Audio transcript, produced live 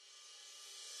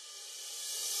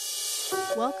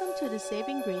Welcome to the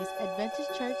Saving Grace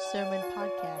Adventist Church Sermon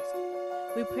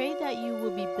Podcast. We pray that you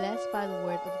will be blessed by the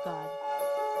Word of God.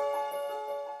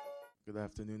 Good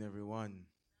afternoon, everyone.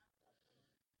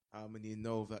 How many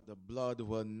know that the blood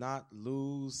will not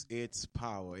lose its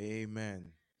power? Amen.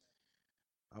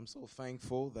 I'm so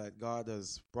thankful that God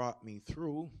has brought me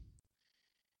through.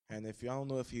 And I don't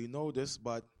know if you know this,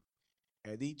 but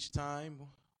at each time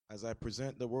as I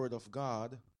present the Word of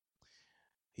God,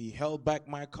 He held back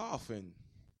my coffin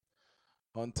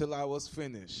until I was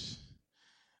finished.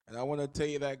 And I want to tell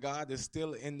you that God is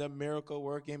still in the miracle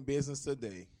working business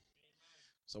today.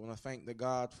 So I want to thank the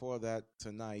God for that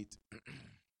tonight.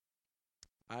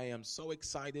 I am so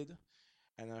excited,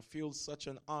 and I feel such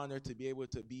an honor to be able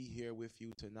to be here with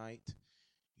you tonight.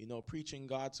 You know, preaching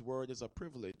God's word is a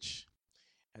privilege,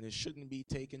 and it shouldn't be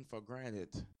taken for granted.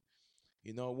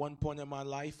 You know, one point in my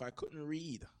life, I couldn't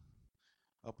read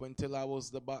up until I was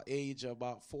the age of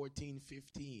about 14,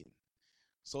 15.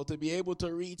 So to be able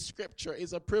to read scripture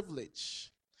is a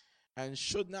privilege and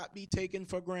should not be taken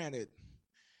for granted.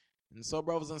 And so,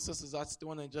 brothers and sisters, I still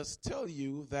want to just tell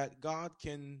you that God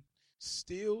can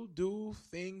still do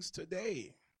things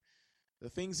today. The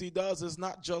things He does is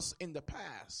not just in the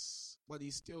past, but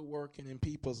He's still working in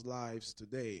people's lives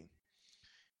today.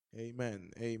 Amen,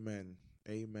 amen,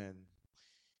 amen.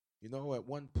 You know, at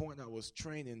one point I was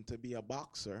training to be a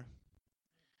boxer,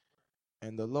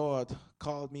 and the Lord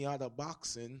called me out of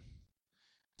boxing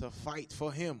to fight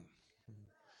for Him.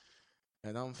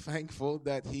 And I'm thankful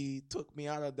that He took me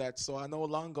out of that, so I no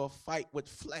longer fight with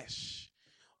flesh,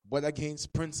 but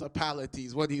against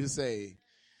principalities. What do you say?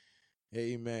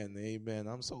 Amen, amen.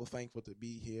 I'm so thankful to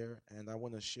be here, and I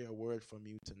want to share a word from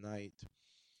you tonight.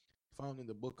 Found in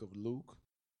the book of Luke,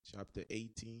 chapter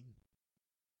 18.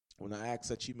 I want to ask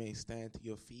that you may stand to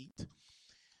your feet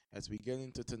as we get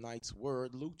into tonight's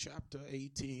word. Luke chapter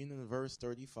 18 and verse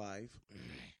 35.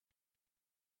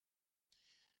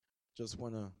 Just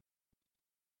want to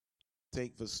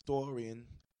take the story and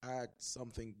add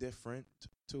something different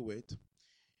to it.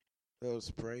 Let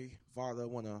us pray. Father, I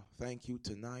want to thank you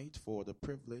tonight for the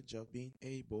privilege of being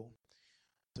able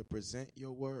to present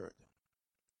your word.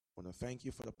 I want to thank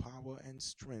you for the power and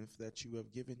strength that you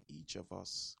have given each of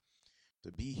us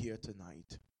to be here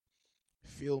tonight.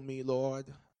 Fill me, Lord.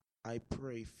 I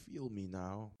pray, fill me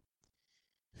now.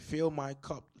 Fill my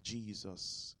cup,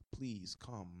 Jesus. Please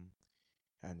come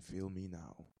and fill me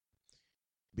now.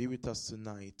 Be with us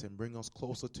tonight and bring us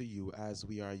closer to you as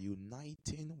we are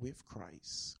uniting with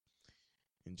Christ.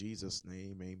 In Jesus'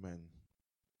 name, amen.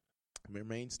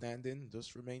 Remain standing,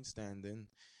 just remain standing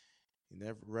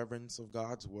in reverence of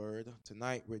God's word.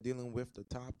 Tonight we're dealing with the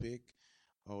topic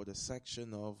or the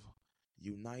section of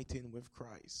uniting with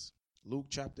Christ. Luke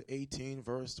chapter 18,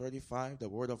 verse 35, the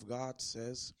word of God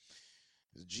says,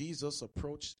 as Jesus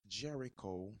approached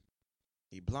Jericho,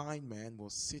 a blind man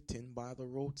was sitting by the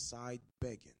roadside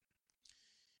begging.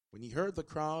 When he heard the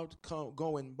crowd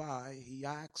going by, he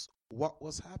asked what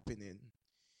was happening.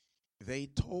 They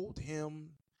told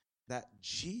him that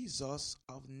Jesus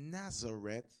of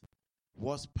Nazareth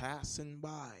was passing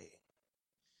by.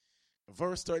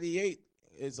 Verse 38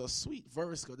 is a sweet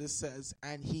verse because it says,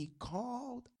 and he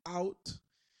called out,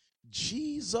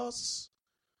 Jesus,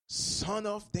 Son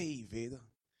of David,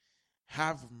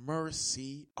 have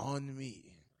mercy on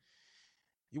me.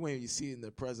 You when you see in the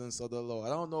presence of the Lord.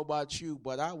 I don't know about you,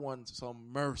 but I want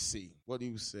some mercy. What do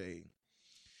you say?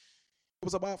 It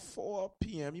was about 4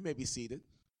 p.m. You may be seated.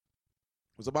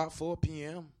 It was about 4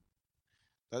 p.m.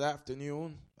 that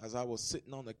afternoon as I was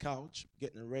sitting on the couch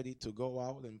getting ready to go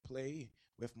out and play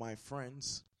with my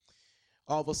friends.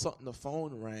 All of a sudden the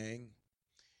phone rang.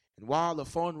 And while the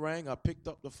phone rang, I picked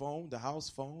up the phone, the house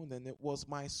phone, and it was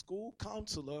my school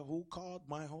counselor who called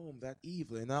my home that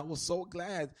evening. And I was so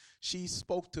glad she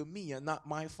spoke to me and not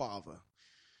my father.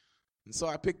 And so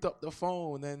I picked up the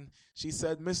phone and she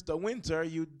said, Mr. Winter,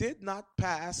 you did not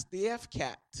pass the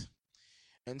FCAT.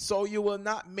 And so you will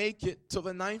not make it to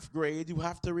the 9th grade. You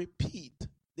have to repeat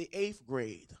the 8th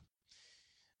grade.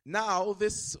 Now,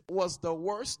 this was the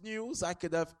worst news I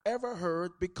could have ever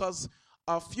heard because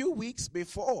a few weeks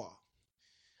before,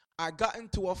 I got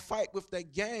into a fight with the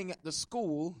gang at the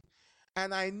school,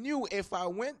 and I knew if I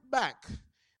went back,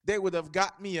 they would have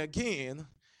got me again,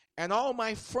 and all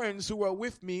my friends who were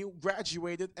with me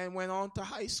graduated and went on to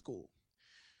high school.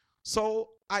 So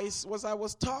I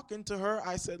was talking to her,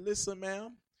 I said, listen,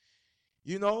 ma'am,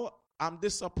 you know, I'm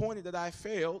disappointed that I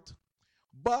failed,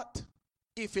 but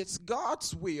if it's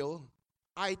God's will,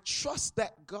 I trust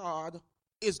that God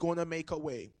is going to make a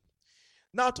way.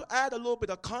 Now, to add a little bit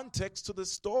of context to the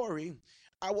story,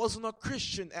 I wasn't a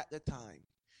Christian at the time.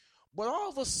 But all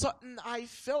of a sudden, I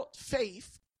felt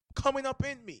faith coming up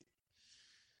in me.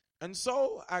 And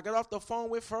so I got off the phone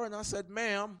with her and I said,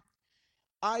 ma'am,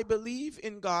 I believe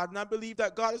in God and I believe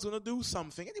that God is going to do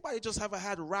something. Anybody just ever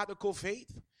had radical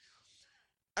faith?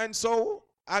 And so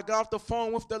I got off the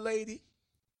phone with the lady.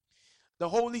 The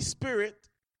Holy Spirit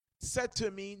said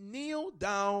to me, kneel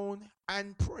down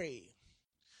and pray.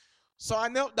 So I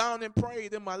knelt down and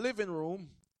prayed in my living room.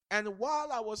 And while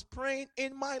I was praying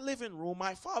in my living room,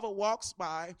 my father walks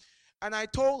by and I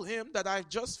told him that I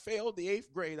just failed the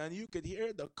 8th grade. And you could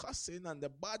hear the cussing and the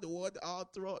bad word all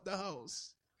throughout the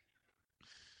house.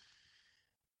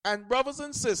 And brothers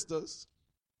and sisters,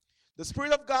 the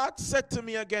Spirit of God said to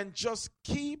me again, just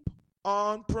keep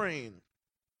on praying.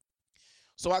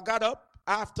 So I got up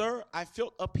after I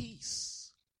felt a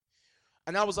peace.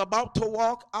 And I was about to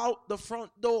walk out the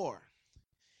front door.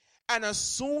 And as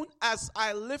soon as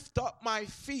I lift up my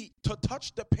feet to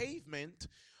touch the pavement,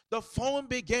 the phone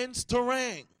begins to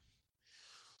ring.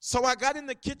 So I got in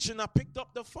the kitchen, I picked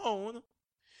up the phone,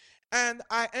 and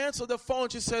I answered the phone.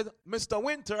 She said, Mr.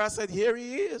 Winter. I said, here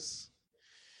he is.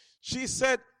 She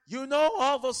said, you know,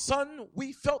 all of a sudden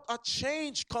we felt a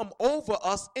change come over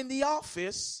us in the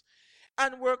office,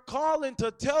 and we're calling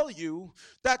to tell you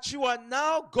that you are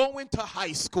now going to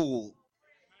high school.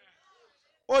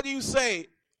 What do you say?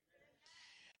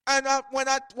 And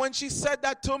when she said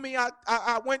that to me,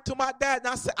 I went to my dad and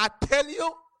I said, I tell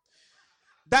you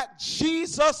that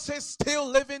Jesus is still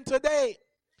living today.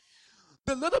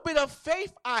 The little bit of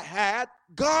faith I had,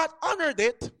 God honored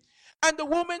it. And the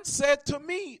woman said to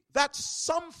me that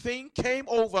something came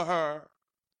over her.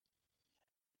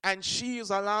 And she is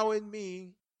allowing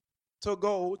me to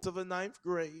go to the 9th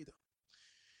grade.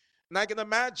 And I can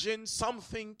imagine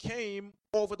something came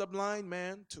over the blind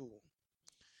man too.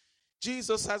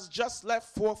 Jesus has just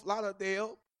left Fort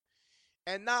Lauderdale,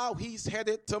 and now he's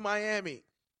headed to Miami.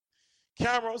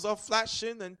 Cameras are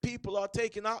flashing, and people are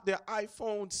taking out their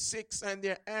iPhone 6 and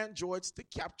their Androids to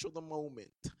capture the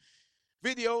moment.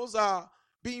 Videos are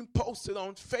being posted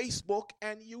on Facebook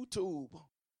and YouTube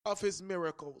of his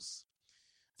miracles.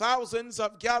 Thousands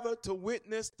have gathered to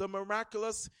witness the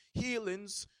miraculous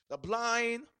healings, the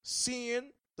blind seeing,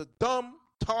 the dumb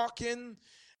talking,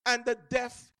 and the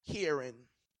deaf hearing.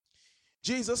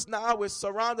 Jesus now is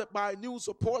surrounded by news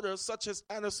reporters such as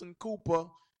Anderson Cooper,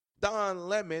 Don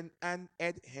Lemon, and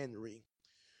Ed Henry,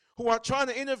 who are trying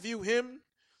to interview him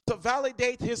to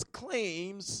validate his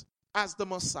claims as the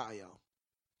Messiah.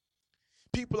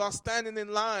 People are standing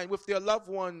in line with their loved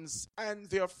ones and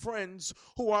their friends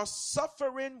who are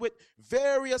suffering with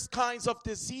various kinds of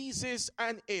diseases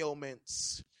and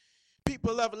ailments.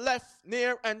 People have left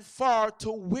near and far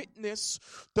to witness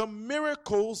the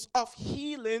miracles of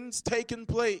healings taking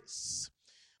place.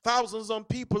 Thousands of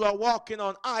people are walking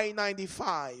on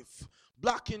I-95,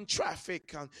 blocking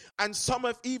traffic, and some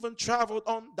have even traveled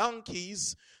on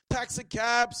donkeys, taxi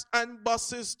cabs, and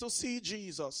buses to see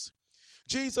Jesus.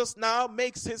 Jesus now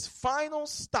makes his final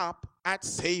stop at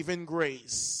Saving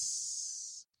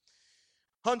Grace.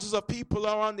 Hundreds of people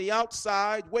are on the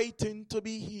outside waiting to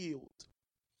be healed.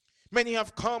 Many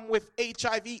have come with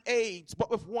HIV/AIDS,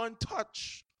 but with one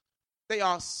touch, they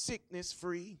are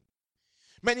sickness-free.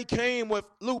 Many came with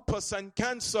lupus and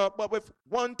cancer, but with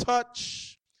one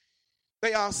touch,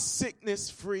 they are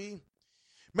sickness-free.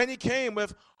 Many came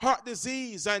with heart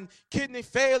disease and kidney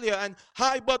failure and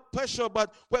high blood pressure,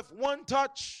 but with one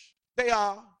touch, they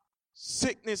are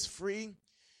sickness-free.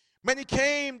 Many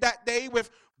came that day with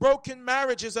broken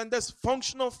marriages and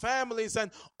dysfunctional families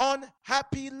and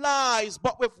unhappy lives,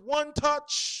 but with one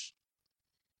touch,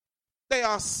 they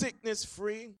are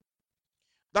sickness-free.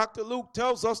 Dr. Luke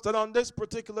tells us that on this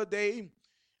particular day,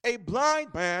 a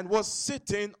blind man was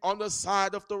sitting on the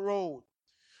side of the road.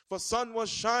 The sun was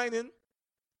shining,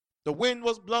 the wind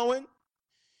was blowing,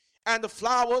 and the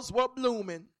flowers were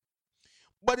blooming.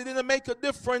 But it didn't make a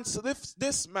difference to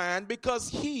this man because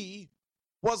he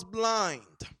was blind.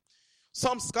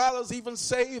 Some scholars even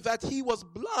say that he was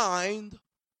blind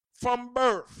from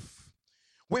birth.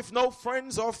 With no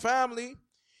friends or family,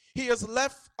 he is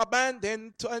left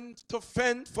abandoned to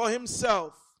fend for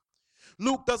himself.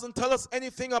 Luke doesn't tell us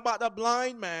anything about the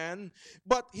blind man,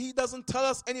 but he doesn't tell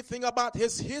us anything about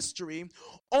his history.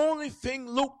 Only thing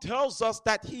Luke tells us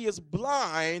that he is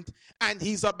blind and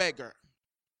he's a beggar.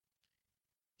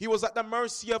 He was at the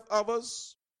mercy of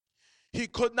others. He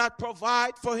could not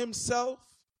provide for himself.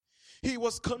 He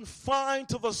was confined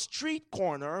to the street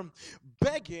corner,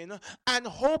 begging and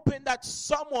hoping that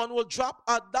someone will drop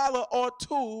 $1 or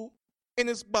 $2 in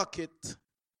his bucket.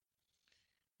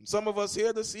 Some of us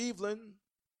here this evening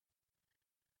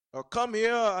are come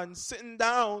here and sitting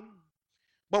down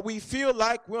but we feel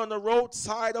like we're on the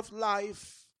roadside of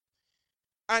life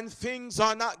and things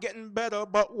are not getting better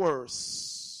but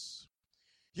worse.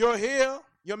 You're here,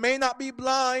 you may not be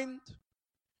blind,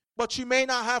 but you may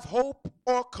not have hope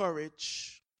or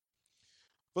courage.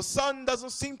 The sun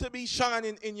doesn't seem to be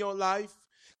shining in your life.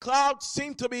 Clouds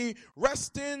seem to be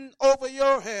resting over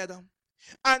your head.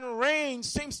 And rain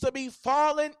seems to be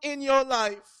falling in your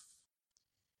life.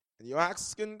 And you're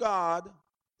asking God,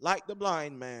 like the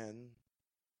blind man,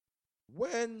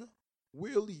 when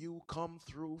will you come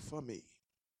through for me?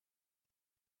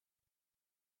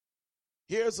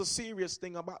 Here's a serious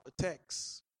thing about the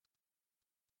text.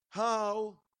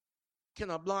 How can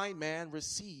a blind man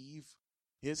receive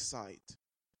his sight?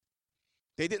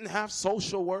 They didn't have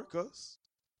social workers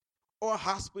or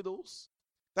hospitals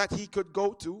that he could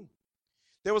go to.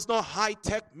 There was no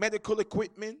high-tech medical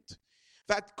equipment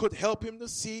that could help him to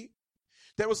see.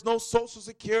 There was no Social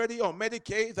Security or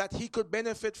Medicaid that he could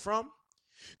benefit from.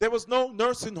 There was no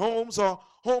nursing homes or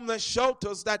homeless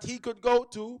shelters that he could go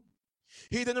to.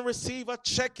 He didn't receive a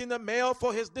check in the mail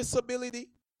for his disability.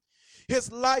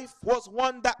 His life was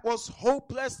one that was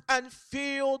hopeless and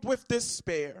filled with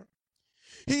despair.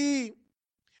 He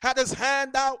had his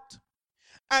hand out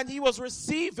and he was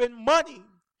receiving money,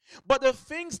 but the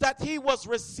things that he was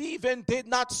receiving did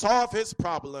not solve his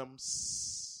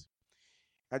problems.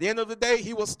 At the end of the day,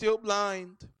 he was still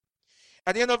blind.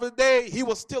 At the end of the day, he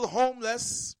was still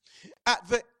homeless. At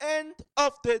the end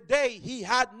of the day, he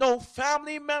had no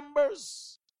family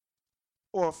members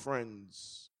or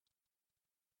friends.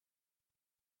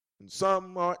 And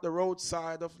some are at the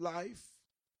roadside of life,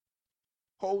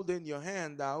 holding your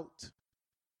hand out,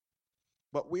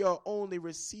 but we are only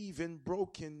receiving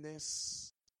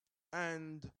brokenness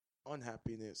and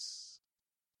unhappiness.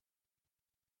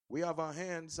 We have our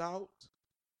hands out,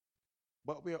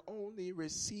 but we are only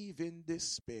receiving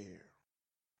despair.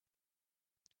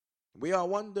 We are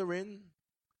wondering,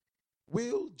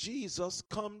 will Jesus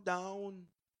come down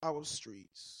our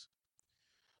streets?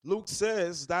 Luke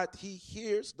says that he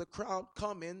hears the crowd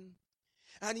coming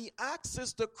and he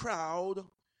asks the crowd,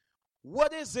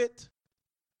 what is it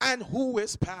and who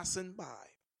is passing by?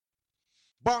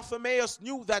 Bartimaeus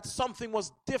knew that something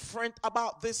was different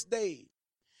about this day.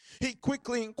 He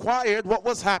quickly inquired what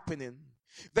was happening.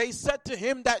 They said to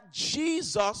him that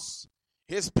Jesus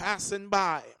is passing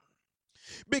by.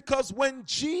 Because when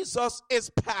Jesus is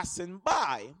passing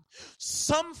by,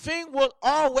 something will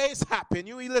always happen.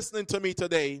 You listening to me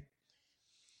today?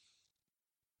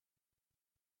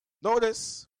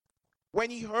 Notice, when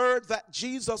he heard that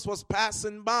Jesus was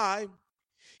passing by,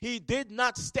 he did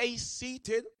not stay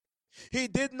seated. He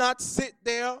did not sit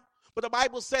there. But the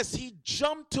Bible says he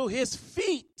jumped to his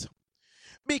feet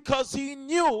because he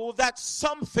knew that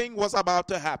something was about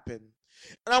to happen.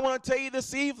 And I want to tell you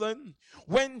this evening,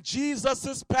 when Jesus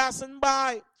is passing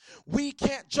by, we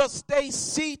can't just stay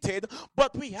seated,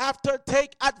 but we have to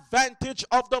take advantage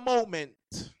of the moment.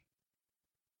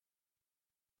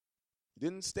 He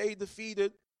didn't stay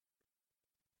defeated,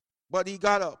 but he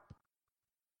got up.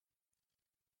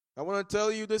 I want to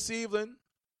tell you this evening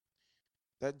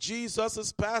that Jesus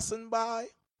is passing by.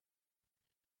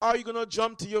 Are you going to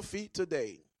jump to your feet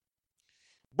today?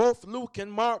 Both Luke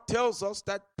and Mark tells us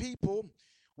that people,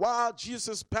 while Jesus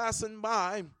is passing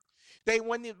by,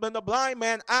 when the blind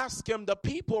man asked him, the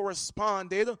people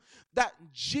responded that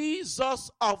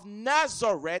Jesus of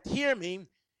Nazareth, hear me,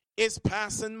 is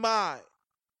passing by.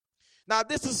 Now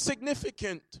this is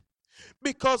significant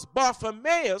because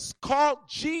Bartimaeus called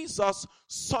Jesus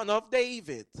son of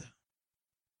David.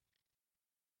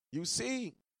 You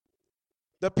see,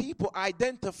 the people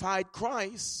identified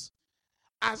Christ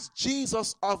as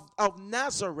Jesus of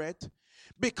Nazareth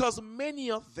because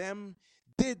many of them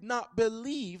did not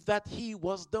believe that he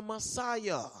was the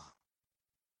Messiah.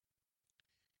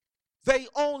 They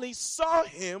only saw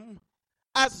him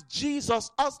as Jesus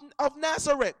of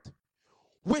Nazareth,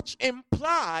 which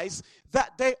implies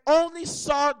that they only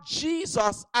saw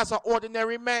Jesus as an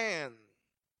ordinary man.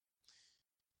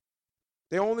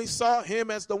 They only saw him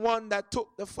as the one that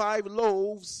took the 5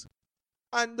 loaves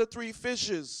and the 3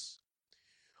 fishes.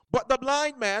 But the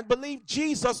blind man believed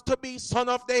Jesus to be son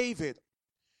of David,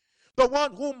 the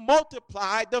one who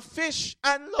multiplied the fish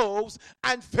and loaves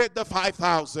and fed the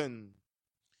 5,000.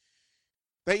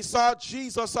 They saw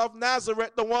Jesus of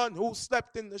Nazareth, the one who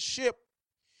slept in the ship.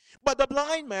 But the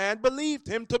blind man believed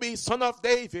him to be son of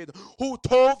David, who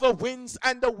told the winds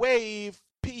and the wave,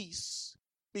 peace,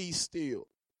 be still.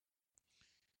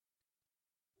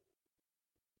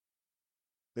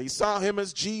 They saw him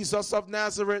as Jesus of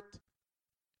Nazareth,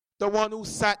 the one who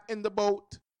sat in the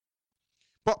boat.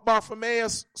 But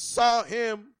Bartimaeus saw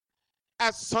him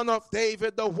as Son of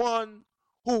David, the one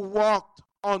who walked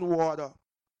on water.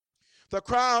 The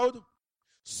crowd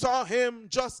saw him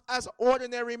just as an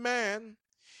ordinary man.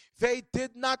 They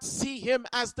did not see him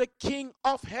as the King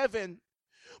of heaven.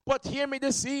 But hear me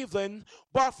this evening,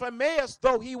 Bartimaeus,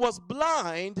 though he was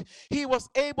blind, he was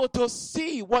able to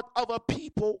see what other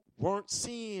people weren't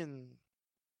seeing.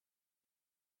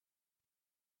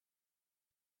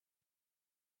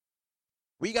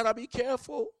 We got to be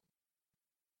careful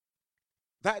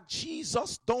that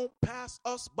Jesus don't pass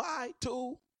us by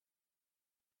too.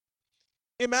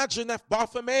 Imagine if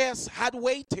Bartimaeus had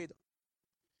waited.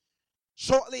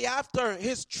 Shortly after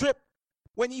his trip,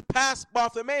 when he passed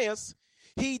Bartimaeus,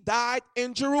 he died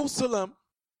in Jerusalem.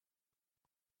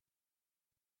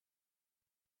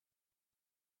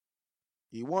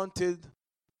 He wanted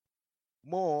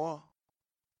more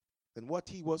than what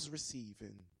he was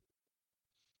receiving.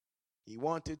 He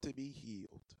wanted to be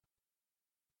healed.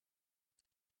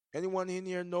 Anyone in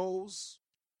here knows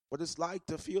what it's like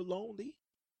to feel lonely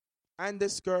and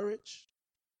discouraged?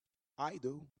 I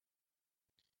do.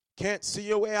 Can't see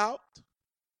your way out?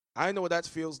 I know what that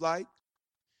feels like.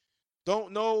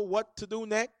 Don't know what to do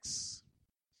next.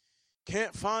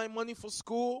 Can't find money for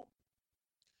school.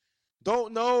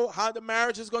 Don't know how the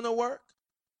marriage is going to work.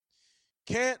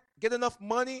 Can't get enough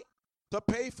money to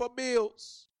pay for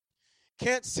bills.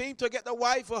 Can't seem to get the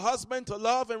wife or husband to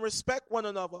love and respect one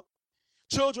another.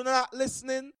 Children are not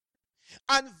listening.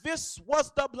 And this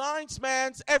was the blind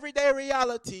man's everyday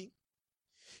reality.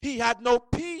 He had no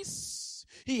peace.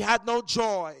 He had no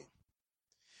joy.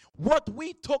 What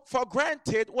we took for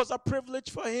granted was a privilege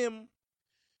for him.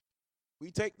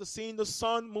 We take the seeing the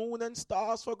sun, moon, and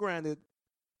stars for granted.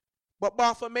 But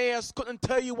Bartimaeus couldn't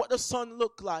tell you what the sun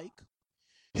looked like.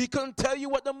 He couldn't tell you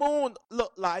what the moon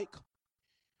looked like.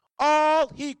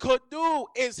 All he could do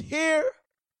is hear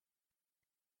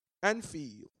and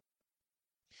feel.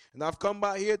 And I've come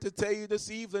by here to tell you this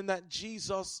evening that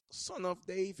Jesus, Son of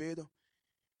David,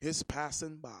 is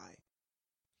passing by.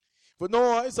 The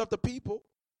noise of the people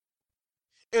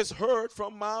is heard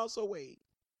from miles away.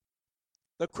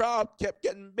 The crowd kept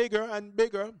getting bigger and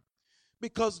bigger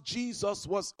because Jesus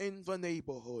was in the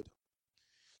neighborhood.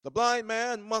 The blind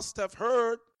man must have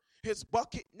heard his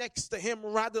bucket next to him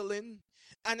rattling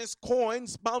and his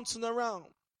coins bouncing around.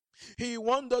 He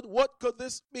wondered, what could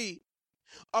this be?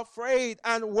 Afraid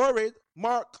and worried,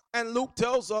 Mark and Luke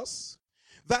tells us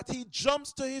that he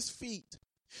jumps to his feet.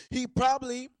 He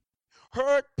probably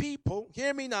heard people,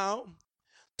 hear me now,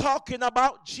 talking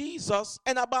about Jesus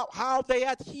and about how they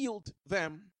had healed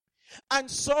them.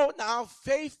 And so now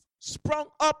faith sprung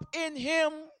up in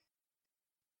him.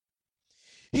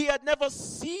 He had never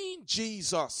seen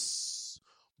Jesus,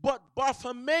 but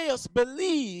Bartimaeus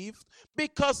believed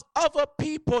because other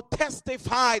people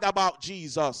testified about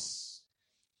Jesus.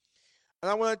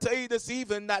 And I want to tell you this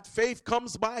evening that faith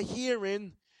comes by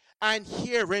hearing, and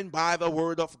hearing by the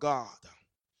word of God.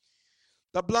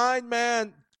 The blind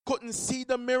man couldn't see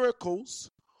the miracles,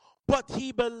 but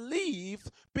he believed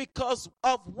because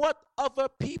of what other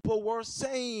people were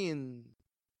saying.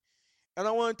 And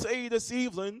I want to tell you this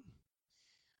evening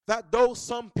that though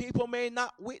some people may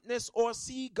not witness or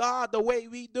see God the way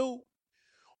we do,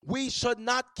 we should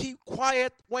not keep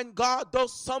quiet when God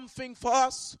does something for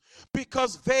us,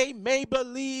 because they may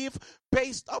believe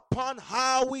based upon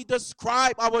how we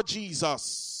describe our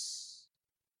Jesus.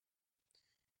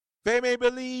 They may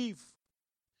believe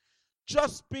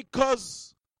just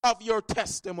because of your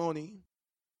testimony.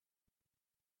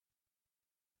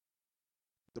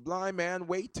 The blind man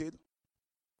waited.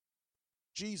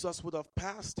 Jesus would have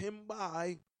passed him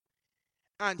by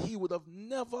and he would have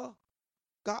never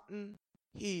gotten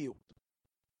healed.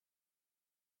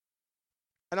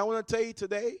 And I want to tell you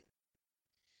today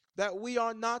that we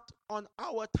are not on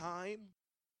our time.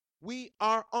 We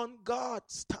are on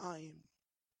God's time.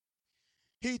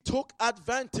 He took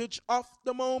advantage of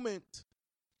the moment.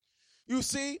 You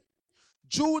see,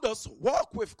 Judas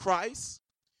walked with Christ,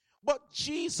 but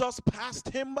Jesus passed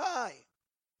him by.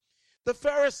 The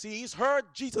Pharisees heard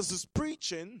Jesus'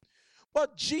 preaching,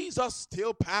 but Jesus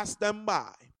still passed them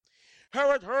by.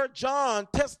 Herod heard John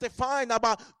testifying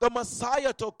about the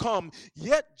Messiah to come,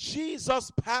 yet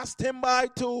Jesus passed him by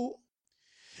too.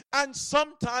 And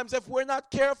sometimes if we're not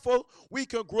careful, we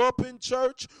could grow up in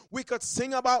church, we could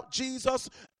sing about Jesus,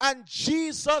 and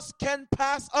Jesus can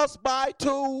pass us by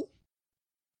too.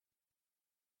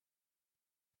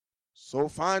 So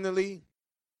finally,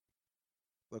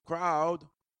 the crowd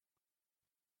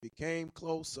became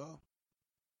closer,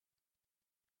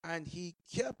 and he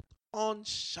kept on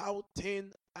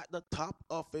shouting at the top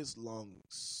of his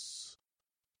lungs,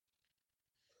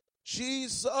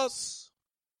 Jesus,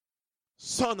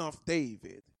 Son of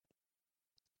David,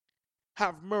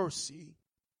 have mercy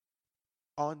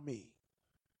on me.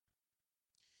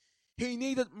 He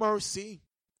needed mercy,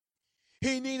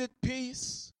 he needed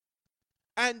peace,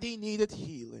 and he needed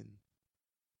healing.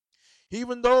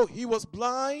 Even though he was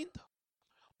blind,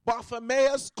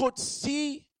 Bartimaeus could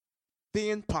see the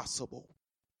impossible.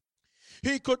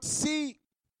 He could see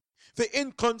the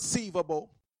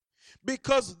inconceivable,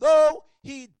 because though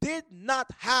he did not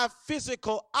have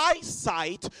physical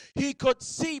eyesight, he could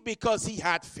see because he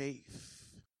had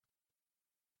faith.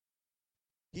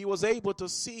 He was able to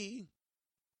see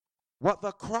what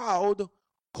the crowd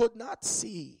could not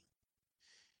see.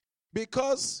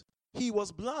 Because he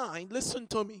was blind, listen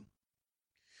to me,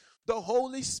 the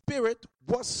Holy Spirit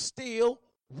was still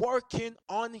working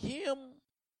on him.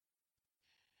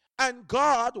 And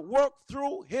God worked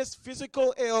through his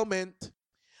physical ailment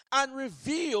and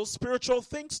revealed spiritual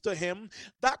things to him.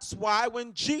 That's why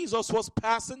when Jesus was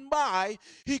passing by,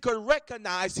 he could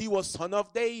recognize he was Son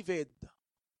of David.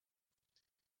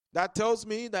 That tells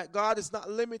me that God is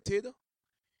not limited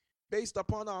based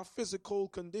upon our physical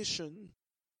condition,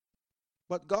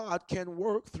 but God can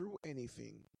work through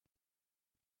anything.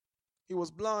 He was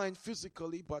blind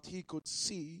physically, but he could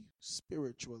see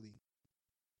spiritually.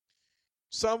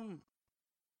 Some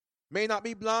may not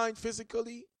be blind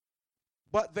physically,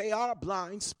 but they are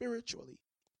blind spiritually.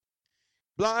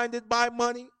 Blinded by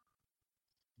money,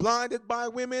 blinded by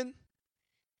women,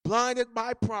 blinded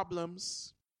by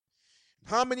problems.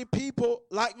 How many people,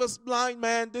 like this blind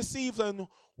man this evening,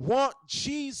 want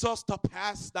Jesus to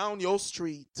pass down your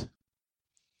street?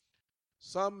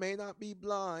 Some may not be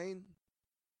blind,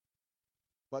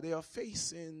 but they are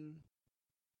facing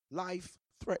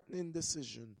life-threatening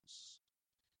decisions.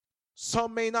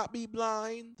 Some may not be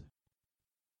blind,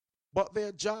 but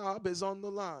their job is on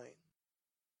the line.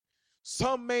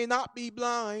 Some may not be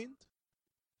blind,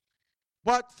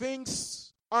 but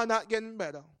things are not getting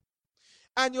better.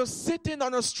 And you're sitting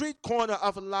on a street corner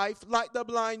of life like the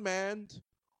blind man,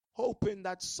 hoping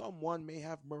that someone may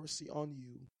have mercy on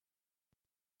you.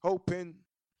 Hoping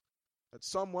that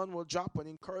someone will drop an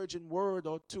encouraging word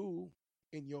or two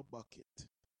in your bucket.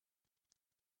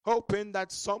 Hoping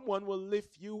that someone will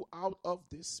lift you out of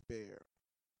despair.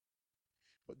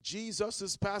 But Jesus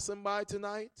is passing by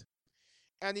tonight,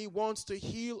 and he wants to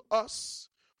heal us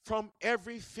from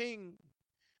everything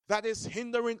that is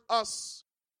hindering us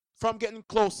from getting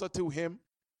closer to him.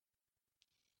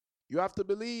 You have to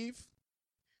believe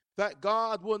that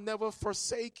God will never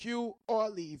forsake you or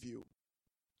leave you.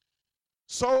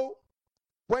 So,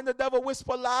 when the devil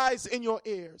whispers lies in your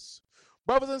ears,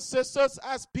 brothers and sisters,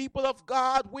 as people of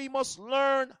God, we must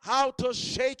learn how to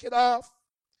shake it off.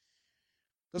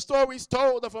 The story is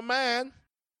told of a man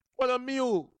with a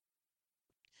mule.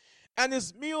 And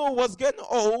his mule was getting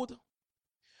old,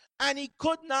 and he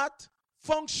could not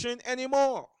function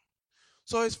anymore.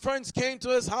 So his friends came to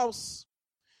his house,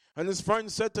 and his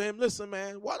friends said to him, listen,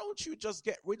 man, why don't you just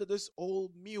get rid of this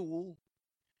old mule,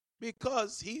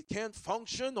 because he can't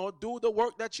function or do the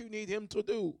work that you need him to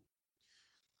do.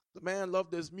 The man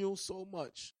loved his mule so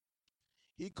much,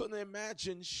 he couldn't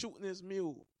imagine shooting his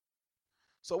mule.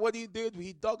 So what he did,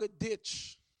 he dug a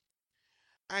ditch,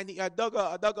 and he dug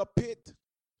a pit,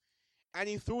 and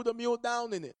he threw the mule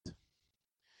down in it.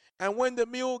 And when the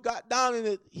mule got down in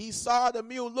it, he saw the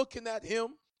mule looking at him,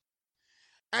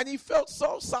 and he felt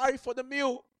so sorry for the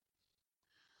mule.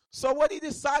 So what he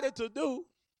decided to do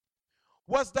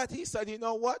was that he said, you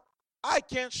know what? I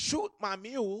can't shoot my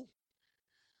mule,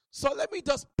 so let me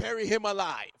just bury him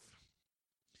alive.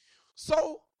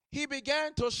 So he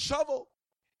began to shovel,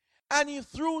 and he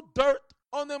threw dirt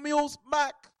on the mule's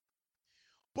back.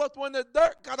 But when the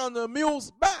dirt got on the mule's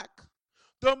back,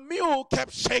 the mule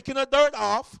kept shaking the dirt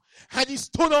off, and he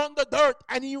stood on the dirt,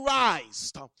 and he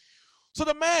rised. So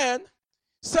the man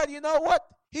said, you know what?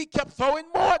 He kept throwing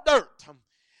more dirt,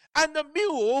 and the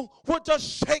mule would just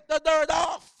shake the dirt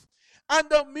off, and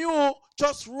the mule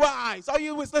just rise. Are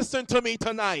you listening to me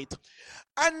tonight?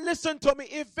 And listen to me,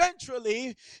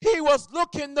 eventually, he was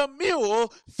looking the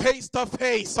mule face to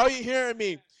face. Are you hearing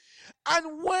me?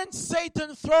 And when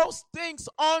Satan throws things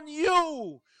on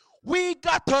you, we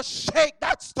got to shake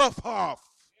that stuff off.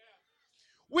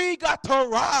 We got to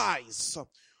rise.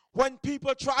 When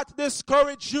people try to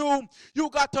discourage you, you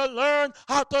got to learn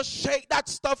how to shake that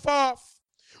stuff off.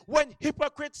 When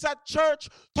hypocrites at church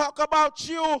talk about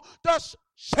you, just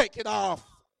shake it off.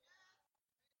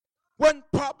 When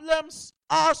problems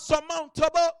are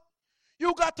surmountable,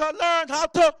 you got to learn how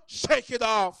to shake it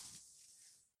off.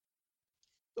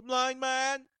 The blind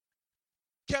man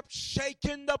kept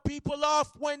shaking the people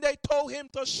off when they told him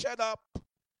to shut up.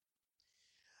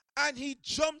 And he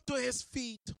jumped to his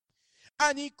feet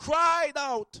and he cried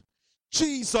out,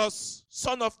 Jesus,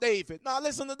 Son of David. Now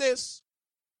listen to this.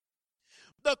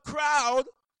 The crowd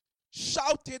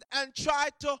shouted and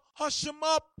tried to hush him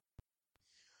up.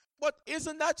 But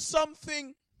isn't that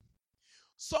something?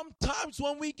 Sometimes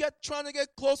when we trying to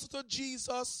get closer to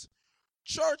Jesus,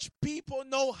 church people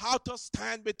know how to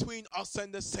stand between us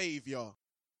and the Savior.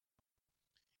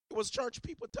 It was church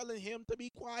people telling him to be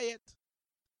quiet,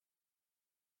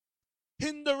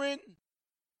 hindering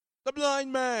the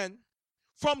blind man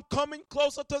from coming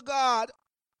closer to God.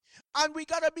 And we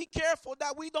got to be careful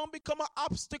that we don't become an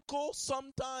obstacle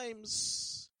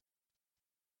sometimes.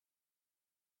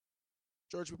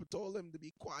 Church people told him to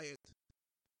be quiet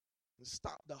and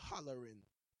stop the hollering.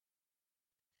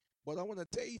 But I want to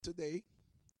tell you today,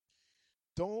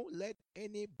 don't let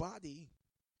anybody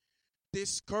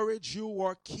discourage you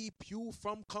or keep you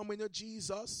from coming to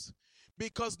Jesus,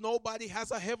 because nobody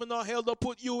has a heaven or hell to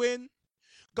put you in.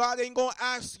 God ain't going to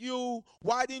ask you,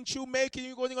 why didn't you make it?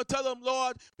 You're going to tell him,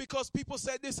 Lord, because people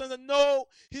said this and that. No,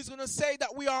 he's going to say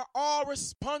that we are all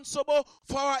responsible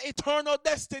for our eternal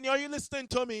destiny. Are you listening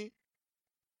to me?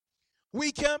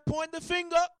 We can't point the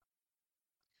finger.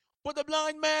 But the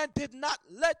blind man did not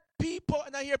let people,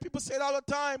 and I hear people say it all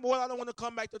the time, well, I don't want to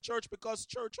come back to church because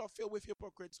church are filled with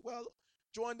hypocrites. Well,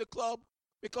 join the club,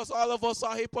 because all of us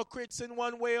are hypocrites in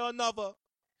one way or another.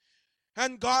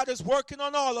 And God is working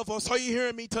on all of us. Are you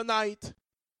hearing me tonight?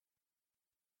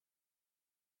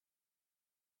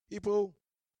 People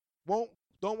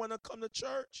don't want to come to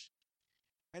church.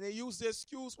 And they use the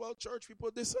excuse, well, church people,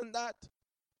 this and that.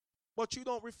 But you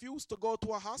don't refuse to go to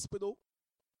a hospital.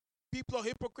 People are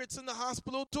hypocrites in the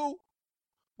hospital too.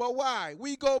 But why?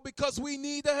 We go because we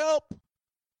need the help.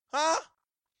 Huh?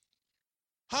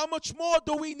 How much more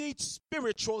do we need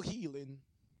spiritual healing?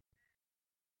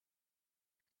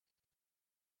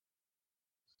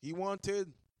 He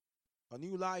wanted a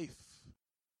new life.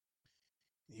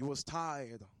 He was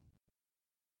tired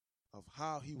of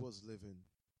how he was living.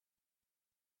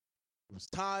 He was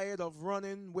tired of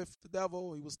running with the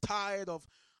devil. He was tired of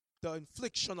the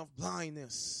infliction of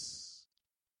blindness.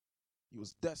 He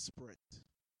was desperate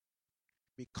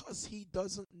because he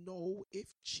doesn't know if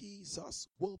Jesus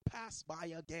will pass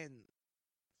by again.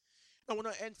 I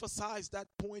want to emphasize that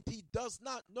point. He does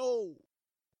not know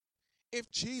if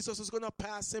Jesus is going to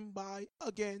pass him by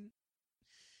again.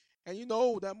 And you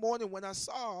know, that morning when I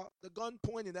saw the gun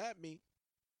pointed at me,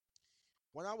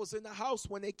 when I was in the house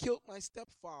when they killed my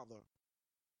stepfather,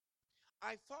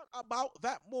 I thought about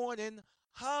that morning,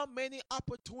 how many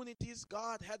opportunities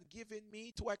God had given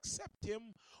me to accept him,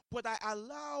 but I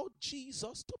allowed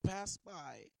Jesus to pass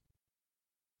by.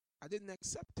 I didn't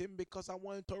accept him because I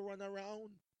wanted to run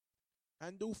around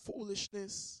and do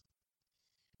foolishness.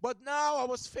 But now I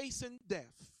was facing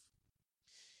death.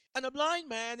 And the blind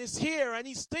man is here and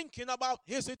he's thinking about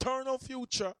his eternal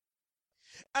future.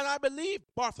 And I believe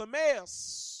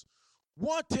Bartimaeus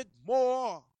wanted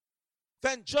more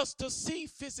than just to see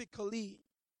physically.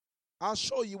 I'll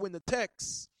show you in the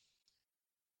text.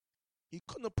 He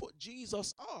couldn't put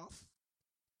Jesus off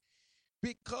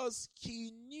because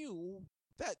he knew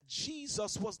that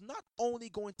Jesus was not only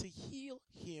going to heal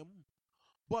him,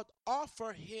 but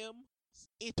offer him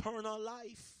eternal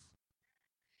life.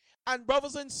 And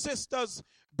brothers and sisters,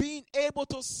 being able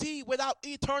to see without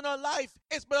eternal life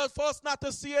is better for us not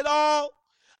to see it all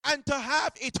and to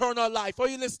have eternal life. Are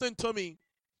you listening to me?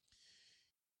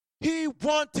 He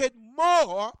wanted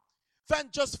more than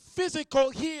just physical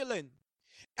healing.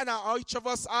 And each of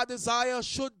us, our desire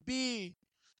should be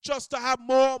just to have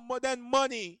more than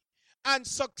money and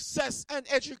success and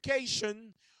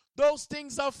education. Those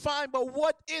things are fine, but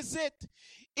what is it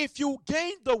if you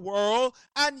gain the world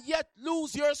and yet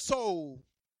lose your soul?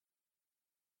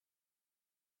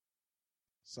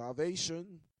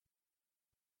 Salvation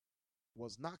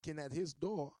was knocking at his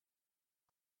door,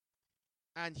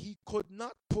 and he could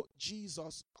not put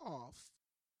Jesus off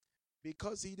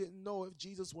because he didn't know if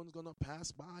Jesus was going to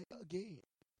pass by again.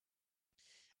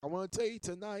 I want to tell you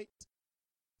tonight,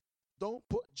 don't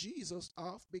put Jesus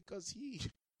off because he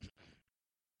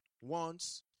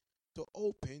wants to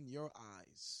open your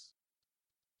eyes.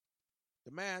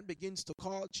 The man begins to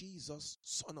call Jesus,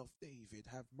 Son of David,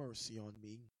 have mercy on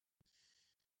me,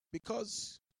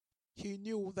 because he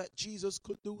knew that Jesus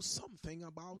could do something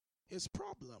about his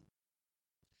problem.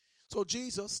 So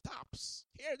Jesus stops.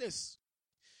 Hear this.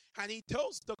 And he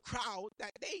tells the crowd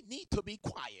that they need to be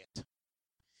quiet.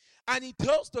 And he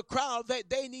tells the crowd that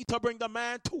they need to bring the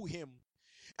man to him.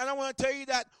 And I want to tell you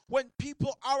that when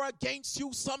people are against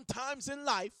you sometimes in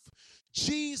life,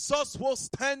 Jesus will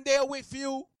stand there with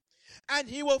you. and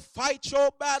he will fight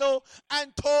your battle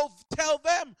and tell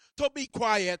them to be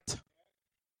quiet.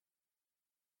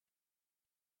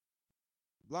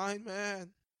 Blind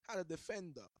man had a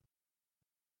defender.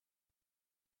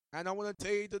 And I want to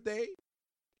tell you today,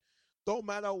 don't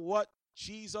matter what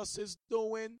Jesus is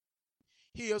doing,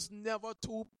 he is never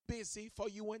too busy for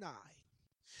you and I.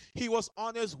 He was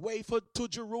on his way to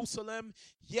Jerusalem,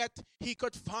 yet he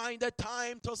could find a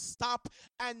time to stop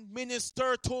and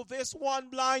minister to this one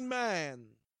blind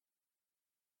man.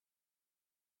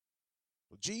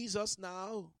 Jesus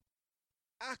now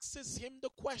asks him the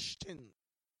question,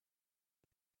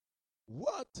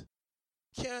 what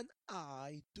can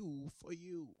I do for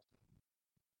you?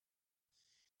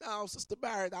 Now, Sister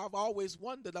Barrett, I've always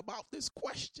wondered about this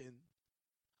question.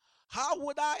 How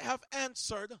would I have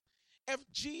answered if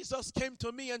Jesus came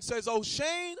to me and says, "Oh,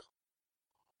 Shane,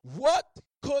 what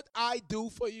could I do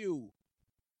for you?"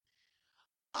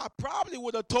 I probably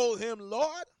would have told him,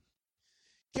 "Lord,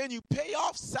 can you pay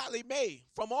off Sally Mae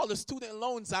from all the student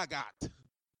loans I got?"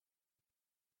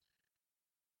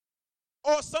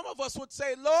 Or some of us would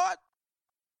say, "Lord,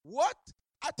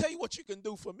 I tell you what you can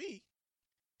do for me.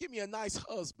 Give me a nice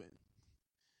husband.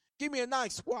 Give me a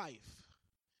nice wife.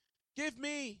 Give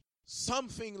me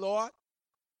something, Lord."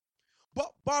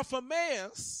 But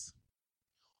Bartimaeus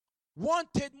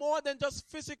wanted more than just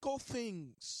physical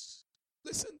things.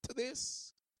 Listen to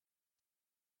this.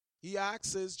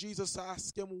 Jesus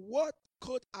asked him, "What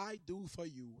could I do for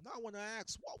you?" Now I want to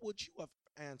ask, what would you have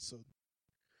answered?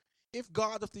 If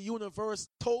God of the universe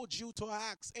told you to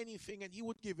ask anything and he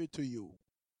would give it to you.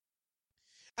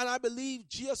 And I believe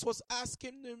Jesus was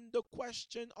asking him the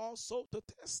question also to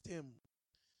test him.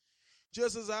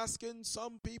 Jesus is asking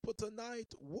some people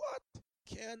tonight, what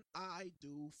can I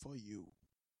do for you?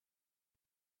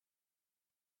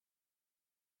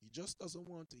 He just doesn't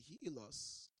want to heal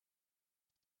us,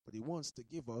 but he wants to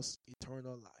give us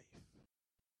eternal life.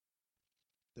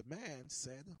 The man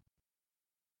said,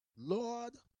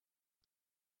 "Lord,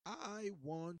 I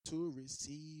want to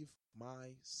receive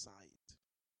my sight."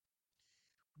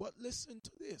 But listen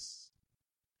to this.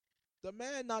 The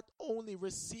man not only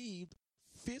received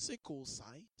physical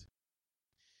sight,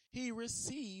 he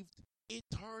received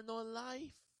eternal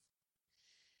life.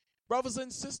 Brothers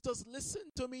and sisters,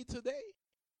 listen to me today.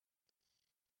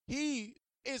 He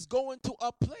is going to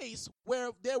a place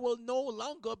where there will no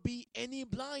longer be any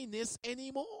blindness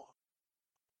anymore.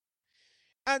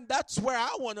 And that's where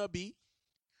I want to be.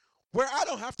 Where I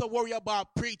don't have to worry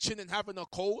about preaching and having a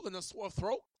cold and a sore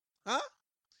throat.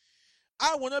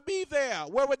 I want to be there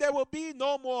where there will be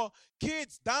no more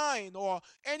kids dying or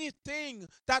anything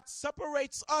that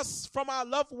separates us from our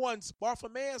loved ones.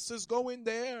 Bartimaeus is going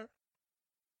there.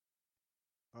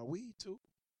 Are we too?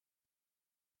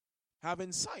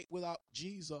 Having sight without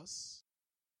Jesus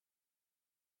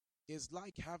is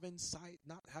like having sight,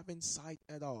 not having sight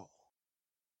at all.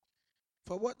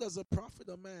 For what does it profit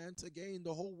a man to gain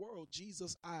the whole world,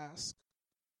 Jesus asked,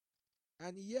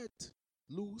 and yet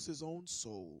lose his own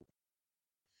soul?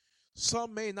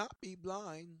 Some may not be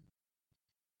blind,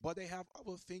 but they have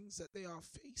other things that they are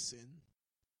facing.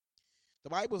 The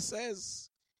Bible says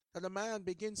that a man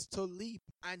begins to leap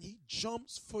and he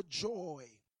jumps for joy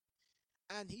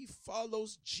and he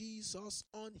follows Jesus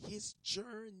on his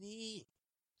journey.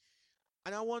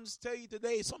 And I want to tell you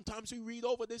today, sometimes we read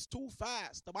over this too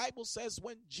fast. The Bible says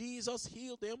when Jesus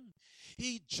healed him,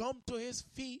 he jumped to his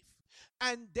feet.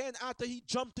 And then after he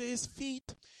jumped to his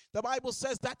feet, the Bible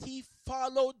says that he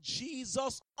followed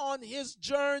Jesus on his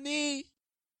journey.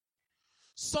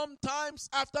 Sometimes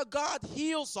after God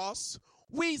heals us,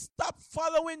 we stop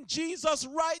following Jesus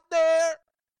right there.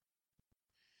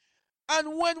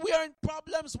 And when we are in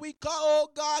problems, we call, "Oh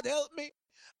God, help me."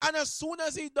 And as soon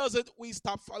as he does it, we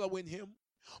stop following him.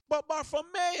 But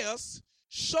Bartimaeus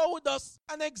showed us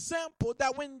an example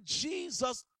that when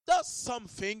Jesus does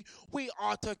something, we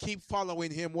ought to keep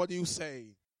following him. What do you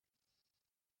say?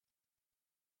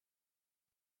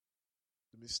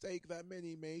 The mistake that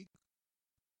many make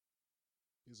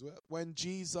is when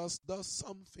Jesus does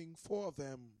something for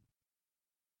them,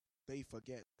 they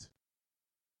forget.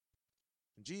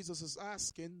 And Jesus is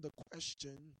asking the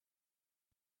question,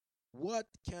 what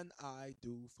can I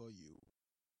do for you?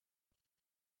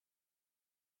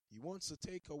 He wants to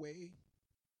take away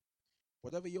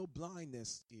whatever your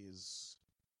blindness is.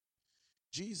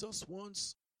 Jesus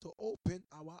wants to open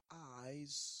our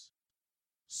eyes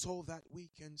so that we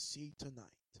can see tonight.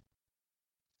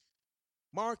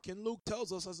 Mark and Luke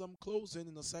tells us, as I'm closing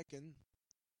in a second,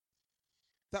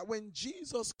 that when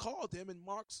Jesus called him in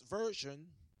Mark's version,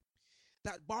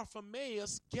 that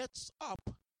Bartimaeus gets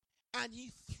up and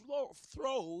he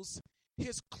throws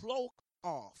his cloak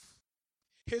off.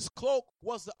 His cloak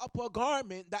was the upper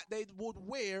garment that they would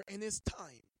wear in his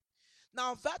time.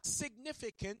 Now that's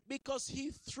significant because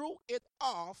he threw it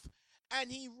off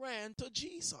and he ran to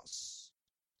Jesus.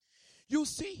 You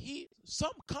see,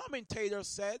 some commentator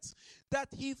says that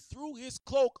he threw his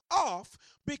cloak off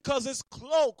because his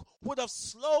cloak would have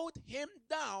slowed him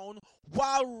down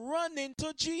while running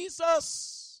to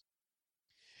Jesus.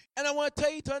 And I want to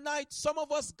tell you tonight, some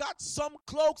of us got some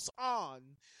cloaks on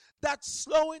that's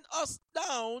slowing us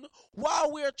down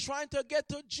while we're trying to get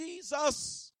to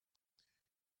Jesus.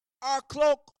 Our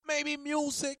cloak may be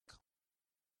music.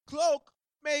 Cloak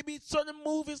may be certain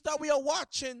movies that we are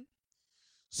watching.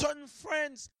 Certain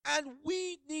friends, and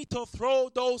we need to throw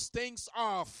those things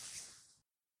off.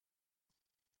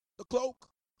 The cloak,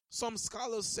 some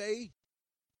scholars say,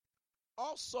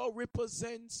 also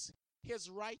represents his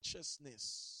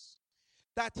righteousness.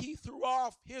 That he threw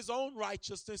off his own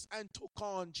righteousness and took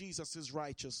on Jesus'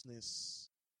 righteousness.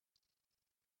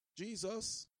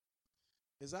 Jesus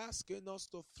is asking us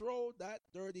to throw that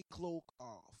dirty cloak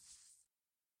off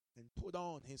and put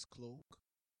on his cloak.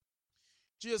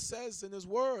 Jesus says in his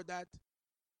word that,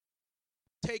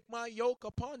 take my yoke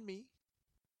upon me,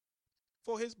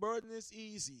 for his burden is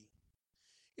easy.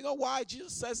 You know why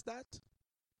Jesus says that?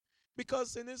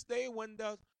 Because in his day when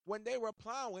they were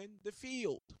plowing the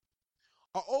field,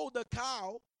 an older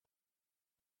cow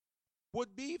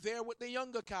would be there with the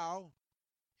younger cow,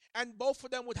 and both of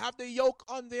them would have the yoke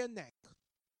on their neck.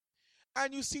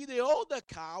 And you see, the older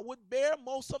cow would bear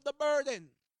most of the burden.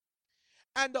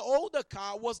 And the older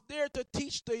cow was there to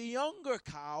teach the younger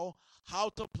cow how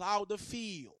to plow the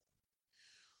field.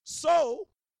 So,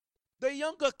 the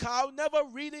younger cow never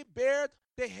really bared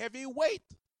the heavy weight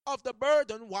of the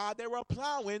burden while they were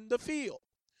plowing the field.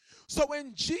 So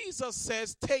when Jesus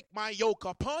says, take my yoke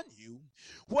upon you,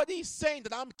 what he's saying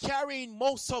that I'm carrying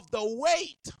most of the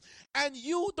weight, and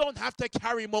you don't have to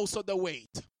carry most of the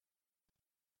weight.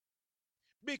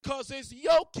 Because his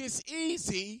yoke is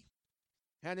easy,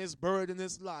 and his burden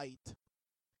is light.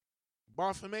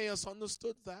 Bartimaeus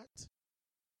understood that.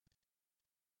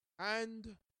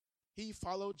 And he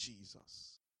followed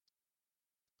Jesus.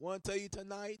 I want to tell you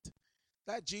tonight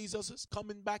that Jesus is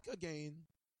coming back again.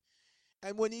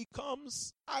 And when he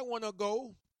comes, I want to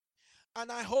go.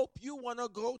 And I hope you want to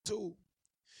go too.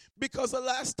 Because the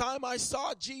last time I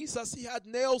saw Jesus, he had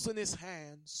nails in his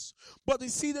hands. But you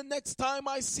see, the next time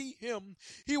I see him,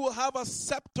 he will have a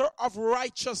scepter of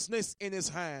righteousness in his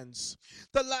hands.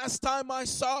 The last time I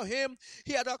saw him,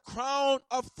 he had a crown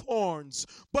of thorns.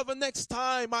 But the next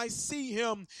time I see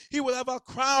him, he will have a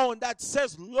crown that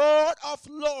says Lord of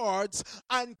Lords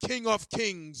and King of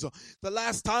Kings. The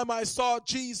last time I saw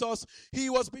Jesus, he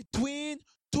was between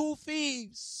two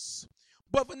thieves.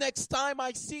 But the next time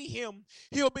I see him,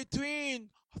 he'll be between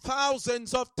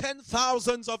thousands of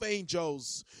 10,000s of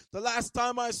angels. The last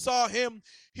time I saw him,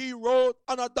 he rode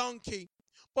on a donkey.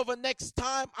 But the next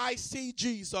time I see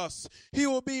Jesus, he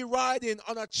will be riding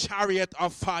on a chariot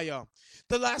of fire.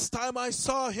 The last time I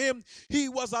saw him, he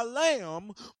was a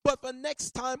lamb. But the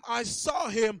next time I saw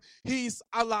him, he's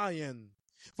a lion.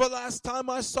 The last time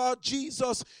I saw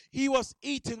Jesus, he was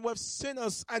eating with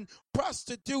sinners and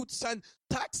prostitutes and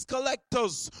tax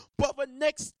collectors. But the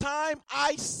next time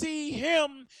I see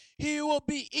him, he will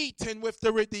be eating with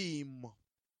the redeemed.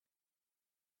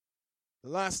 The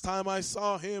last time I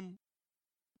saw him,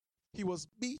 he was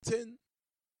beaten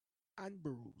and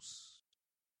bruised,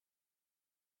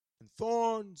 and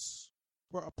thorns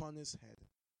were upon his head.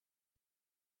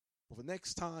 But the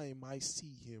next time I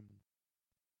see him,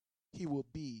 he will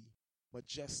be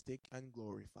majestic and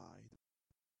glorified.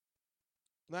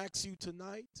 And I ask you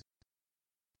tonight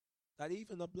that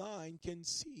even the blind can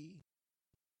see,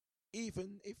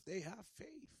 even if they have faith.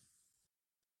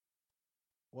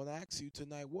 I want to ask you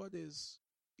tonight, what is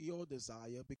your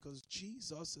desire? Because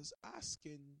Jesus is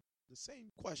asking the same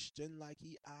question like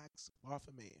he asked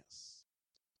Bartimaeus.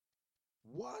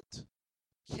 What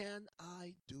can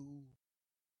I do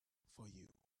for you?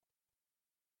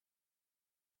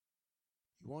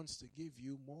 He wants to give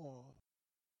you more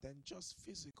than just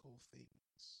physical things.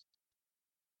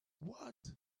 What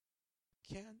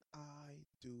can I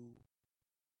do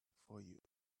for you?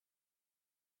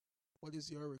 What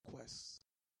is your request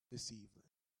this evening?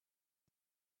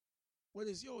 What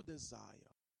is your desire?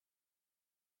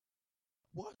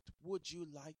 What would you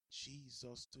like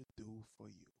Jesus to do for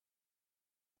you?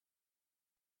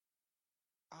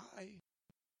 I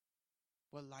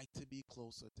would like to be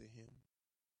closer to him.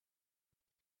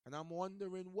 And I'm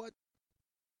wondering, what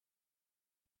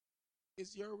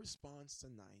is your response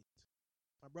tonight?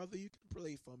 My brother, you can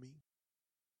pray for me.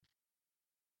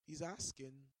 He's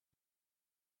asking,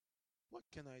 what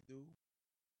can I do?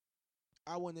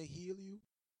 I want to heal you.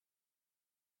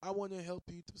 I want to help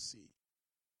you to see.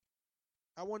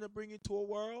 I want to bring you to a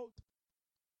world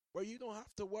where you don't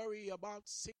have to worry about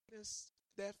sickness,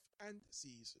 death, and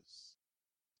diseases.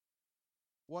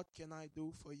 What can I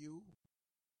do for you?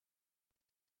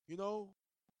 You know,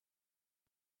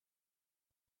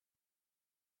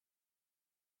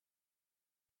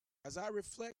 as I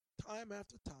reflect time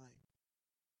after time,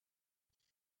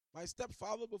 my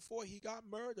stepfather, before he got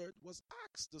murdered, was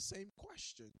asked the same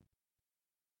question.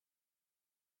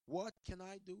 What can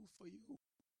I do for you?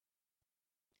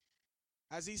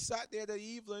 As he sat there that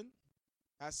evening,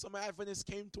 as some Adventists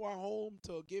came to our home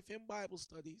to give him Bible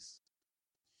studies,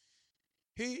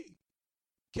 he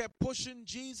kept pushing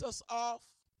Jesus off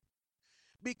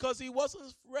because he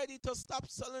wasn't ready to stop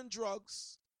selling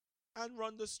drugs and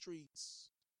run the streets.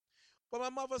 But my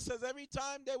mother says every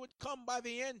time they would come, by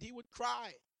the end, he would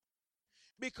cry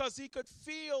because he could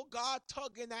feel God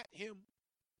tugging at him.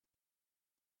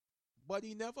 But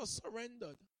he never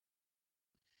surrendered.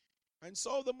 And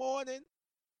so the morning,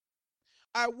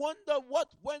 I wonder what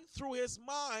went through his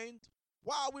mind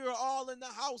while we were all in the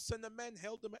house and the men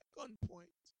held him at gunpoint.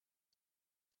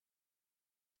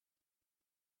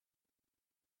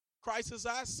 Christ is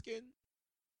asking,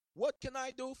 what can I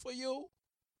do for you?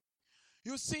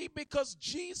 You see, because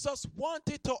Jesus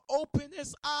wanted to open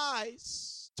his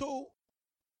eyes too,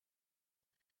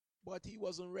 but he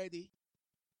wasn't ready.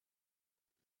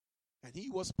 And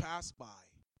he was passed by.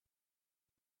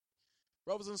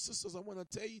 Brothers and sisters, I want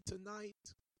to tell you tonight,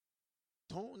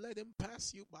 don't let him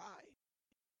pass you by,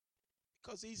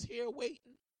 because he's here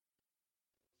waiting.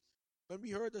 When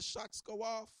we heard the shots go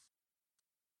off,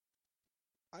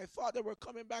 I thought they were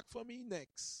coming back for me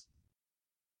next.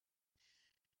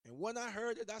 And when I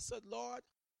heard it, I said, Lord,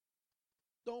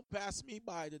 don't pass me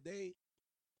by today.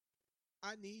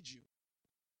 I need you.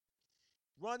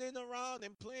 Running around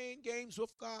and playing games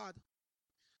with God,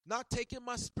 not taking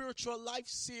my spiritual life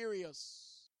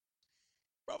serious.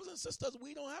 Brothers and sisters,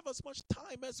 we don't have as much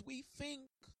time as we think.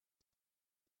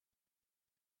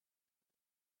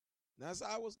 And as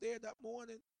I was there that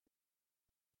morning,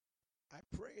 I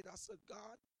prayed. I said,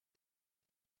 God,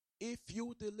 if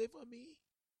you deliver me,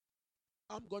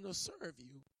 I'm going to serve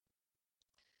you.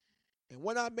 And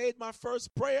when I made my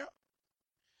first prayer,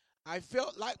 I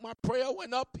felt like my prayer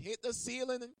went up, hit the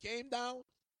ceiling, and came down.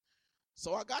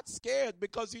 So I got scared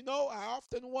because, I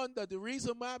often wonder the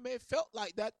reason why I may have felt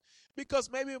like that, because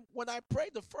maybe when I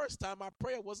prayed the first time, my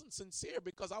prayer wasn't sincere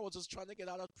because I was just trying to get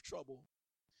out of trouble.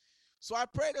 So I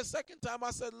prayed the second time.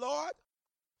 I said, Lord,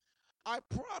 I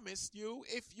promised you,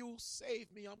 if you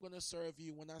save me, I'm going to serve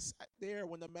you. When I sat there,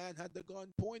 when the man had the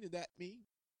gun pointed at me,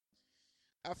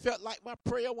 I felt like my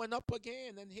prayer went up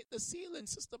again and hit the ceiling,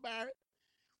 Sister Barrett.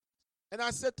 And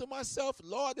I said to myself,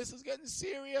 Lord, this is getting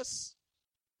serious.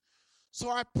 So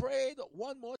I prayed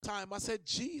one more time. I said,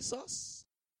 Jesus,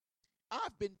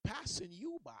 I've been passing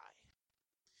you by.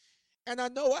 And I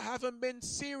know I haven't been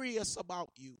serious about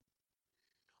you.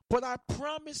 But I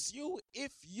promise you,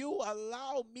 if you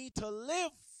allow me to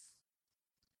live,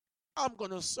 I'm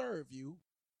going to serve you.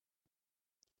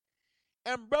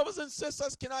 And brothers and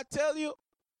sisters, can I tell you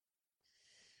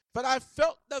that I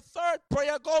felt the third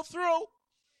prayer go through?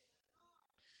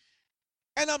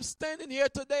 And I'm standing here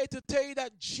today to tell you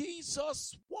that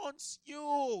Jesus wants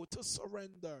you to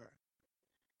surrender.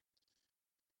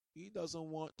 He doesn't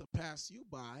want to pass you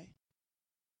by,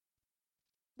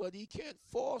 but he can't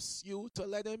force you to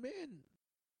let him in.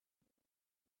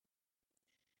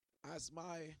 As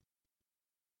my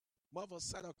mother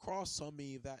sat across from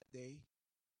me that day,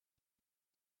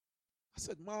 I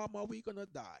said, Mom, are we going to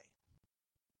die?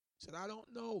 She said, I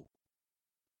don't know.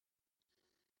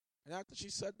 And after she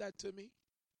said that to me,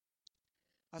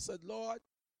 I said, Lord,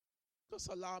 just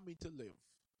allow me to live.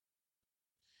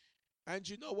 And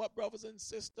you know what, brothers and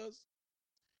sisters?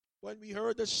 When we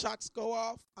heard the shots go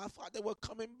off, I thought they were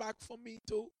coming back for me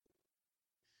too.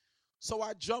 So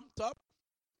I jumped up.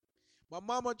 My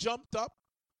mama jumped up.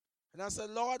 And I said,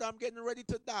 Lord, I'm getting ready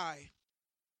to die.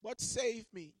 But save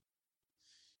me.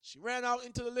 She ran out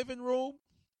into the living room.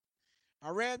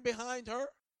 I ran behind her.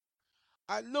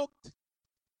 I looked,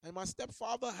 and my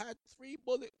stepfather had 3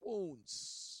 bullet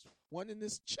wounds. One in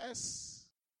his chest,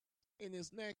 in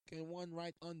his neck, and one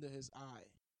right under his eye.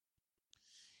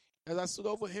 As I stood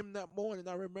over him that morning,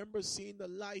 I remember seeing the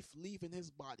life leaving his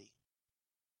body.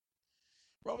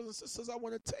 Brothers and sisters, I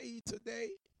want to tell you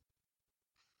today,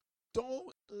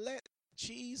 don't let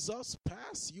Jesus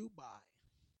pass you by.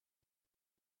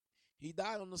 He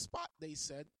died on the spot, they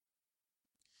said.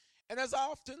 And as I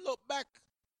often look back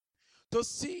to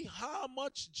see how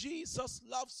much Jesus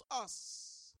loves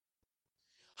us,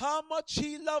 how much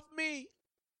he loved me.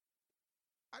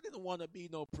 I didn't want to be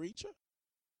no preacher.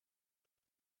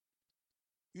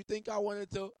 You think I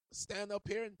wanted to stand up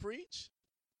here and preach?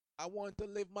 I wanted to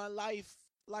live my life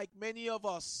like many of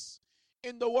us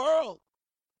in the world.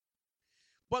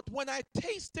 But when I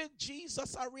tasted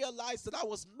Jesus, I realized that I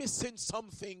was missing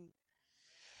something.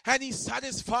 And he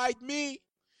satisfied me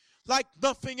like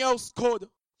nothing else could.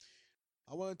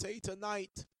 I want to tell you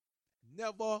tonight,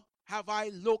 never have I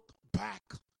looked back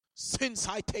since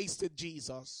I tasted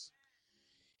Jesus.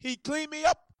 He cleaned me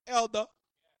up, elder.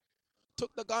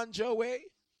 Took the ganja away.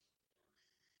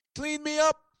 Cleaned me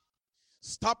up.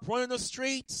 Stopped running the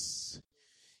streets.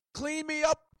 Cleaned me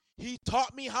up. He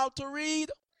taught me how to read.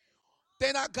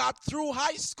 Then I got through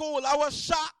high school. I was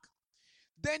shocked.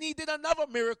 Then he did another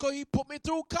miracle. He put me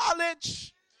through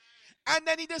college. And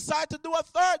then he decided to do a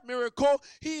third miracle.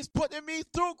 He's putting me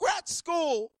through grad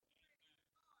school.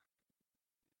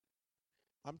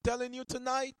 I'm telling you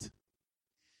tonight,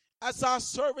 as our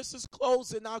service is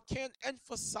closing, I can't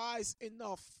emphasize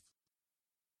enough.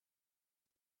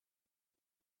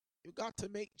 You got to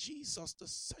make Jesus the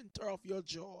center of your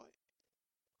joy.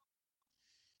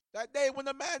 That day when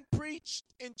the man preached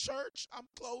in church, I'm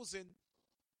closing.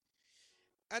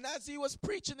 And as he was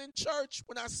preaching in church,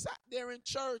 when I sat there in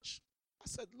church, I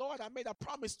said, Lord, I made a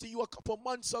promise to you a couple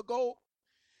months ago.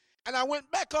 And I went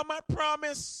back on my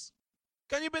promise.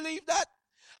 Can you believe that?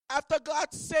 After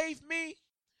God saved me,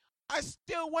 I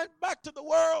still went back to the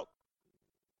world.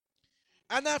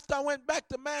 And after I went back,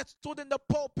 the man stood in the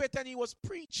pulpit and he was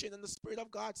preaching. And the Spirit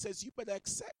of God says, you better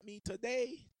accept me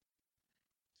today.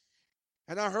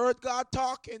 And I heard God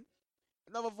talking.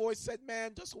 Another voice said,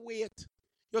 man, just wait.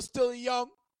 You're still young.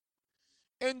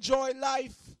 Enjoy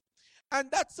life. And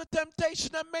that's the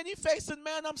temptation that many facing.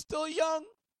 Man, I'm still young.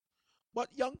 But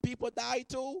young people die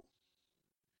too.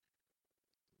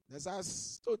 As I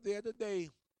stood there today,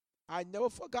 I never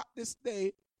forgot this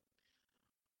day.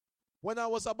 When I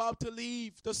was about to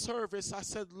leave the service, I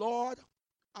said, Lord,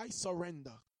 I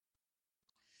surrender.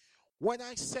 When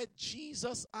I said,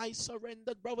 Jesus, I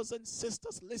surrendered, brothers and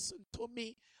sisters, listen to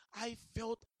me. I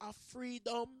felt a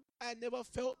freedom I never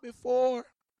felt before.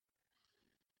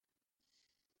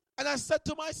 And I said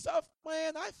to myself,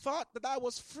 man, I thought that I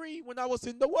was free when I was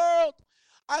in the world.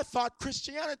 I thought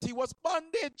Christianity was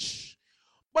bondage.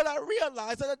 But I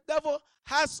realized that the devil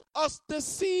has us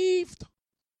deceived.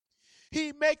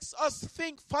 He makes us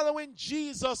think following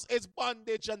Jesus is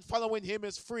bondage and following him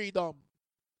is freedom.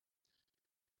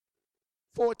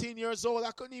 14 years old,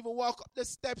 I couldn't even walk up the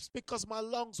steps because my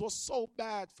lungs were so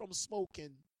bad from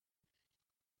smoking.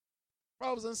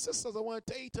 Brothers and sisters, I want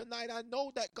to tell you tonight, I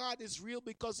know that God is real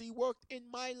because he worked in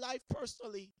my life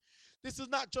personally. This is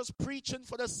not just preaching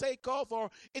for the sake of or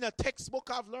in a textbook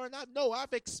I've learned. I know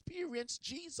I've experienced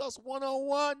Jesus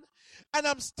one-on-one and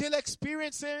I'm still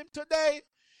experiencing him today.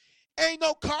 Ain't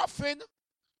no coffin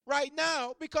right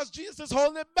now because Jesus is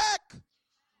holding it back.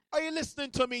 Are you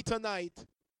listening to me tonight?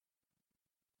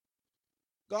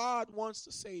 God wants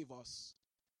to save us.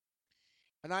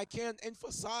 And I can't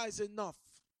emphasize enough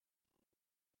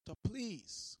to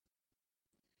please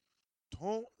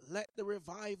don't let the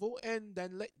revival end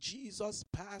and let Jesus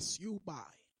pass you by.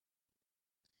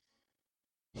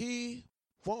 He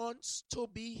wants to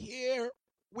be here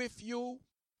with you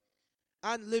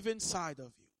and live inside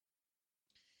of you.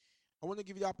 I want to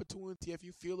give you the opportunity, if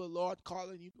you feel the Lord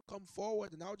calling you to come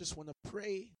forward, and I just want to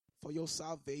pray for your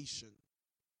salvation.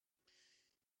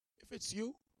 If it's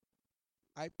you,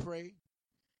 I pray.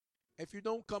 If you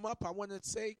don't come up, I want to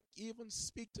say, even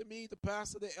speak to me, the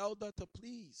pastor, the elder, to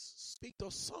please speak to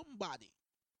somebody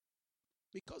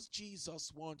because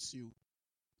Jesus wants you.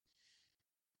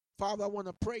 Father, I want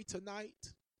to pray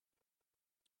tonight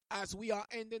as we are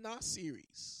ending our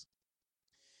series.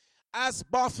 As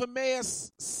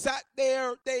Bartimaeus sat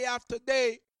there day after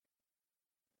day,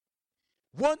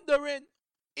 wondering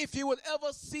if he would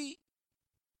ever see,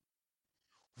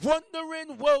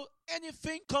 wondering will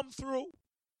anything come through.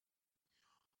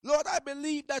 Lord, I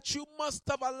believe that you must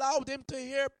have allowed him to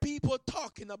hear people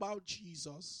talking about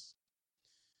Jesus.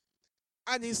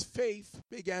 And his faith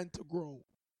began to grow.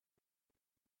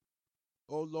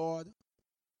 Oh Lord,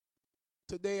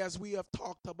 today as we have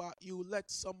talked about you,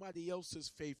 let somebody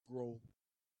else's faith grow.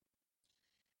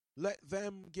 Let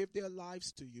them give their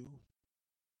lives to you.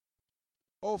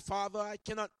 Oh Father, I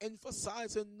cannot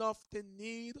emphasize enough the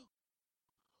need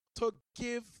to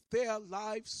give their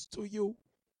lives to you.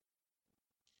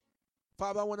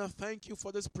 Father, I want to thank you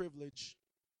for this privilege.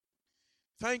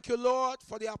 Thank you, Lord,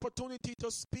 for the opportunity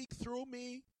to speak through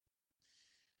me.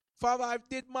 Father, I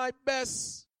did my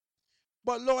best.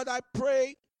 But Lord, I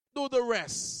pray, do the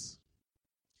rest.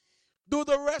 Do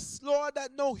the rest, Lord,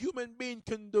 that no human being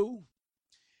can do.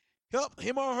 Help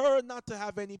him or her not to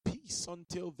have any peace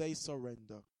until they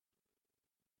surrender.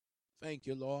 Thank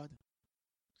you, Lord.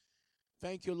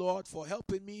 Thank you, Lord, for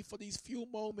helping me for these few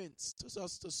moments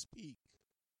just to speak.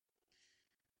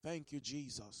 Thank you,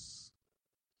 Jesus.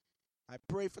 I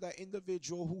pray for that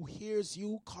individual who hears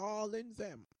you calling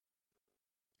them,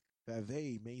 that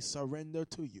they may surrender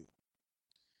to you.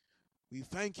 We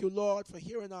thank you, Lord, for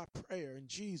hearing our prayer in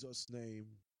Jesus' name.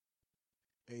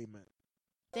 Amen.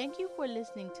 Thank you for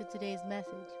listening to today's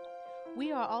message.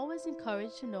 We are always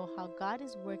encouraged to know how God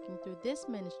is working through this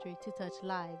ministry to touch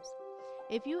lives.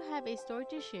 If you have a story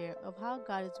to share of how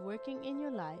God is working in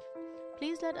your life,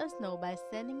 please let us know by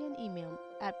sending an email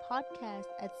at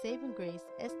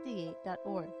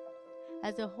podcast@savinggracesda.org.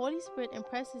 As the Holy Spirit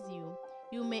impresses you,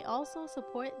 you may also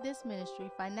support this ministry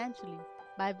financially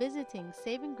by visiting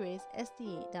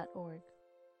savinggracesda.org.